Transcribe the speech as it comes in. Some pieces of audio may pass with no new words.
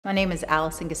My name is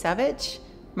Allison House-Gecewicz.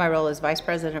 My role is Vice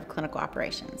President of Clinical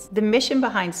Operations. The mission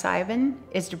behind Cybin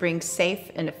is to bring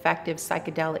safe and effective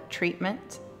psychedelic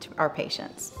treatment to our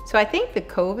patients. So I think the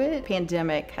COVID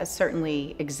pandemic has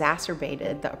certainly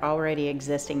exacerbated the already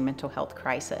existing mental health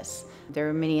crisis. There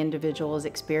are many individuals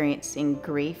experiencing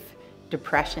grief,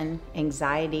 depression,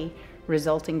 anxiety,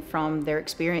 resulting from their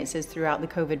experiences throughout the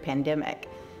COVID pandemic.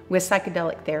 With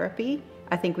psychedelic therapy,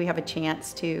 I think we have a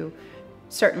chance to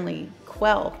certainly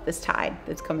quell this tide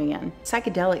that's coming in.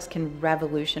 Psychedelics can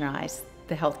revolutionize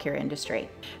the healthcare industry.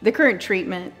 The current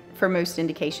treatment for most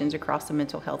indications across the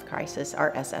mental health crisis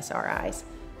are SSRIs.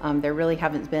 There really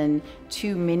haven't been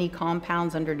too many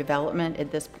compounds under development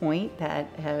at this point that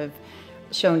have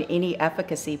shown any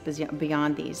efficacy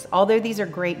beyond these. Although these are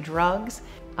great drugs,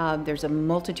 there's a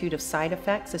multitude of side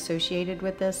effects associated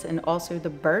with this, and also the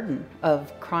burden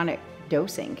of chronic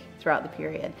dosing throughout the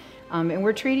period. And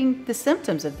we're treating the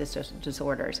symptoms of these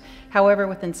disorders. However,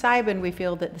 within Cybin, we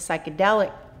feel that the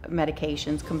psychedelic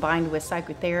medications combined with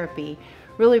psychotherapy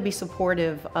really be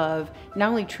supportive of not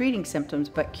only treating symptoms,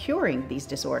 but curing these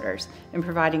disorders and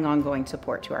providing ongoing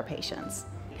support to our patients.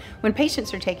 When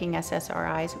patients are taking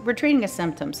SSRIs, we're treating a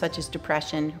symptom such as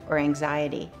depression or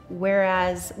anxiety,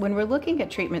 whereas when we're looking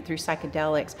at treatment through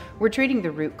psychedelics, we're treating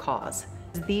the root cause.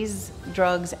 These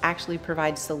drugs actually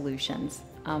provide solutions.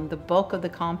 The bulk of the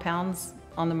compounds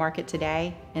on the market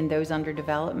today and those under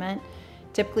development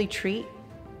typically treat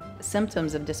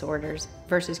symptoms of disorders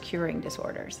versus curing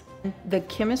disorders. The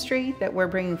chemistry that we're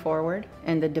bringing forward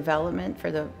and the development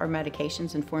for our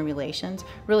medications and formulations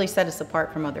really set us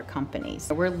apart from other companies.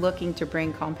 We're looking to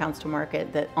bring compounds to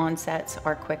market that onsets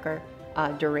are quicker,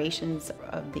 durations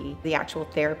of the actual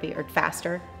therapy are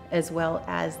faster, as well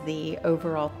as the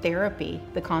overall therapy,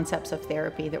 the concepts of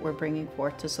therapy that we're bringing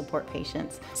forth to support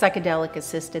patients.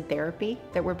 Psychedelic-assisted therapy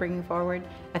that we're bringing forward,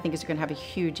 I think is going to have a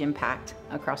huge impact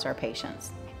across our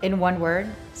patients. In one word,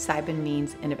 Cybin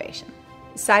means innovation.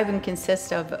 Cybin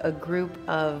consists of a group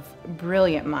of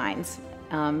brilliant minds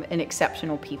and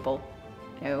exceptional people.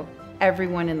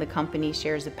 Everyone in the company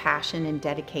shares a passion and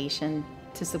dedication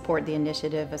to support the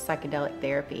initiative of psychedelic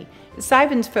therapy.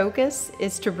 Cybin's focus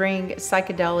is to bring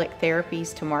psychedelic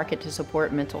therapies to market to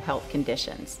support mental health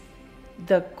conditions.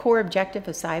 The core objective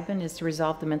of Cybin is to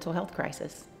resolve the mental health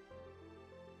crisis.